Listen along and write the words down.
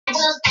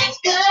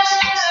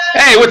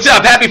Hey, what's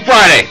up? Happy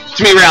Friday. It's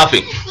me,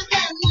 Ralphie.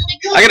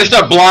 I gotta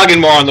start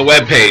blogging more on the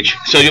webpage,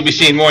 so you'll be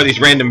seeing more of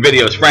these random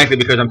videos, frankly,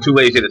 because I'm too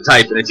lazy to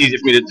type, and it's easier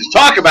for me to just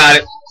talk about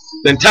it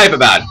than type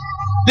about it.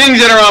 Things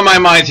that are on my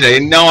mind today.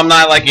 No, I'm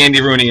not like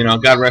Andy Rooney, you know,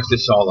 God rest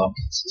his soul, though.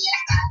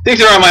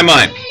 Things that are on my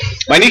mind.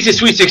 My niece's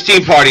Sweet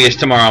 16 party is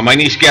tomorrow, my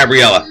niece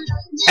Gabriella.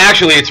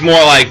 Actually, it's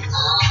more like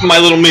my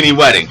little mini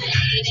wedding.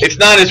 It's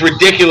not as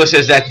ridiculous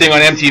as that thing on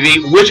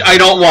MTV, which I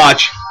don't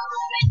watch,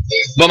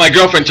 but my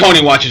girlfriend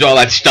Tony watches all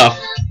that stuff.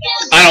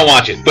 I don't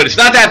watch it, but it's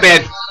not that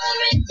bad.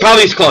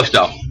 Probably it's close,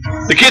 though.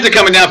 The kids are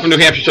coming down from New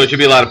Hampshire, so it should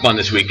be a lot of fun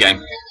this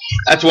weekend.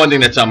 That's one thing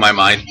that's on my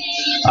mind.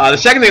 The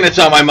second thing that's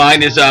on my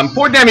mind is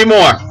poor Demi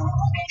Moore.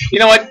 You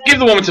know what? Give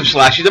the woman some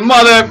slack. She's a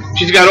mother.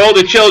 She's got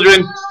older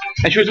children,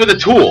 and she was with a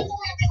tool.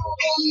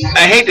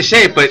 I hate to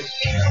say it, but,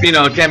 you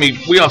know, Demi,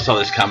 we all saw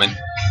this coming.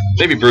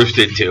 Maybe Bruce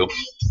did, too.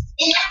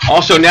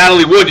 Also,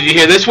 Natalie Wood, did you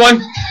hear this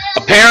one?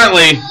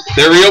 Apparently,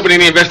 they're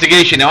reopening the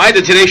investigation. Now, I had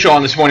the Today Show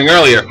on this morning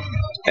earlier,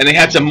 and they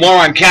had some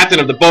moron captain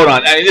of the boat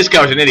on. I mean, this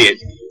guy was an idiot.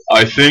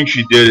 I think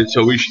she did it,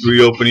 so we should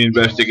reopen the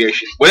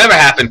investigation. Whatever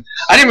happened,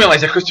 I didn't realize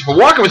that Christopher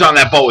Walken was on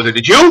that boat with her.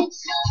 Did you?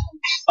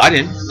 I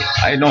didn't.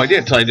 I had no idea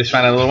until I just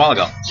found out a little while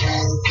ago.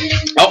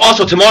 Oh,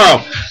 also,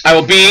 tomorrow, I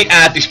will be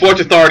at the Sports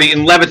Authority in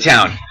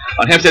Levittown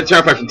on Hempstead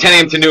Turnpike from 10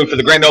 a.m. to noon for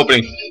the grand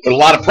opening, with a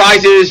lot of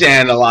prizes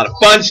and a lot of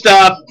fun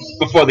stuff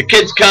before the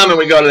kids come and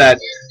we go to that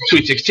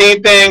Sweet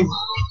 16 thing.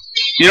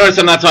 You notice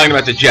I'm not talking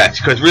about the Jets,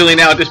 because really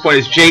now at this point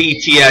it's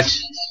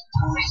JETS,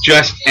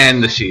 just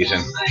end the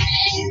season.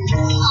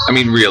 I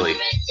mean, really.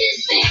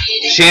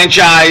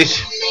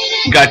 Sanchez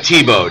got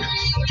T-bowed.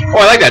 Oh,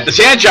 I like that. The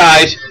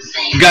Sanchez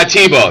got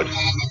T-bowed.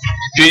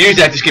 If you use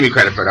that, just give me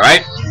credit for it, all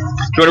right? If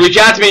you want to reach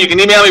out to me, you can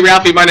email me,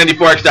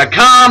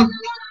 ralphie@my94x.com.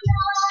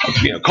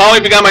 You know, call me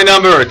if you got my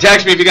number, or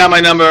text me if you got my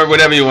number, or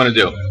whatever you want to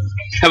do.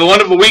 Have a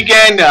wonderful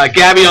weekend.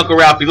 Gabby, Uncle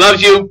Ralphie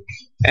loves you.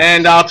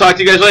 And I'll talk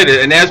to you guys later.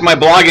 And there's my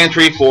blog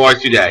entry for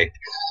today.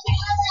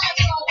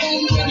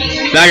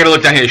 Now I got to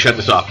look down here and shut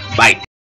this off. Bye.